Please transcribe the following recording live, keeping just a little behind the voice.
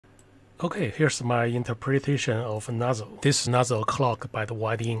Okay, here's my interpretation of a nozzle. This nozzle clogged by the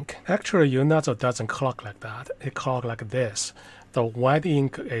white ink. Actually, your nozzle doesn't clog like that. It clogs like this. The white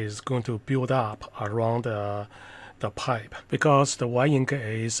ink is going to build up around the pipe because the white ink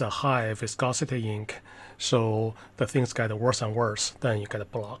is a high viscosity ink, so the things get worse and worse, then you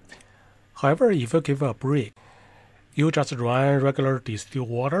get blocked. However, if you give a break, you just run regular distilled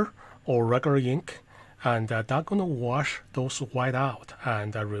water or regular ink, and that's going to wash those white out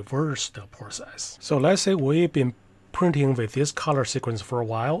and reverse the process. So let's say we've been printing with this color sequence for a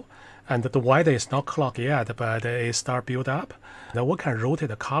while, and the white is not clogged yet, but it start build up. Then we can rotate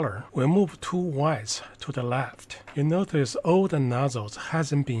the color. We move two whites to the left. You notice all the nozzles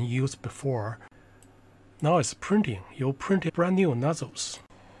hasn't been used before. Now it's printing. You print brand new nozzles.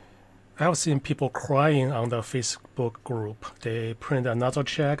 I've seen people crying on the Facebook group. They print a nozzle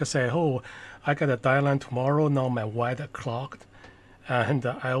check, say, oh, I got a deadline tomorrow, now my white clogged. And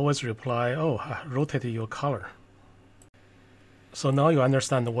I always reply, oh, I rotated your color. So now you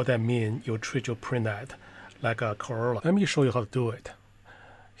understand what I mean. You treat your printhead like a Corolla. Let me show you how to do it.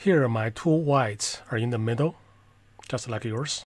 Here, my two whites are in the middle, just like yours.